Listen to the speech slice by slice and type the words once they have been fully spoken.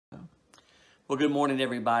Well, good morning,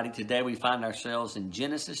 everybody. Today we find ourselves in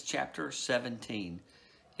Genesis chapter 17.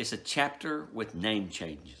 It's a chapter with name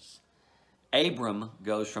changes. Abram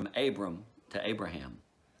goes from Abram to Abraham.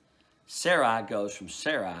 Sarai goes from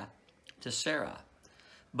Sarai to Sarah.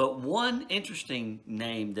 But one interesting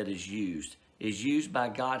name that is used by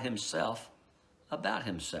God himself about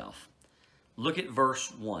himself. Look at verse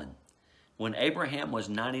 1. When Abraham was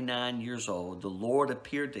 99 years old, the Lord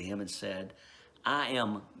appeared to him and said, I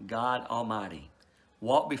am God Almighty.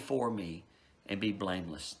 Walk before me and be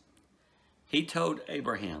blameless. He told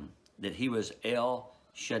Abraham that he was El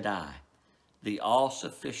Shaddai, the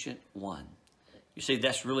all-sufficient one. You see,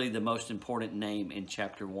 that's really the most important name in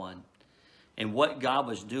chapter 1. And what God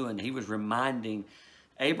was doing, he was reminding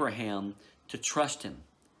Abraham to trust him.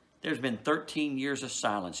 There's been 13 years of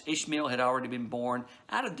silence. Ishmael had already been born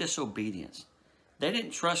out of disobedience. They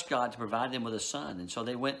didn't trust God to provide them with a son, and so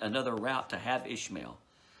they went another route to have Ishmael.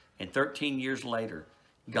 And 13 years later,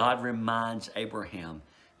 God reminds Abraham,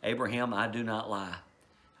 Abraham, I do not lie.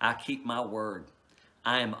 I keep my word.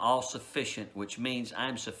 I am all-sufficient, which means I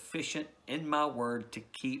am sufficient in my word to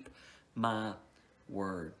keep my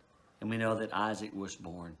word. And we know that Isaac was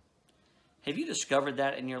born. Have you discovered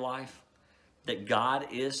that in your life? That God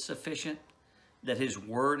is sufficient? That his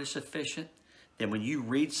word is sufficient? That when you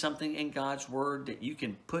read something in God's word, that you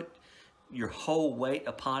can put your whole weight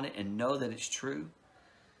upon it and know that it's true?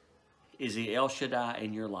 Is he El Shaddai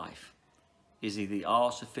in your life? Is he the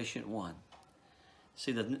all-sufficient one?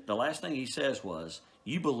 See, the last thing he says was,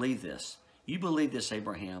 you believe this. You believe this,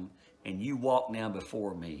 Abraham, and you walk now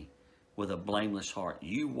before me with a blameless heart.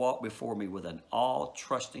 You walk before me with an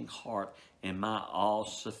all-trusting heart in my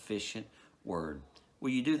all-sufficient word. Will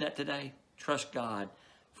you do that today? Trust God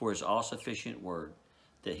for his all-sufficient word,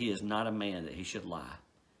 that he is not a man that he should lie.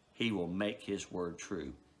 He will make his word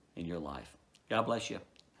true in your life. God bless you.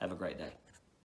 Have a great day.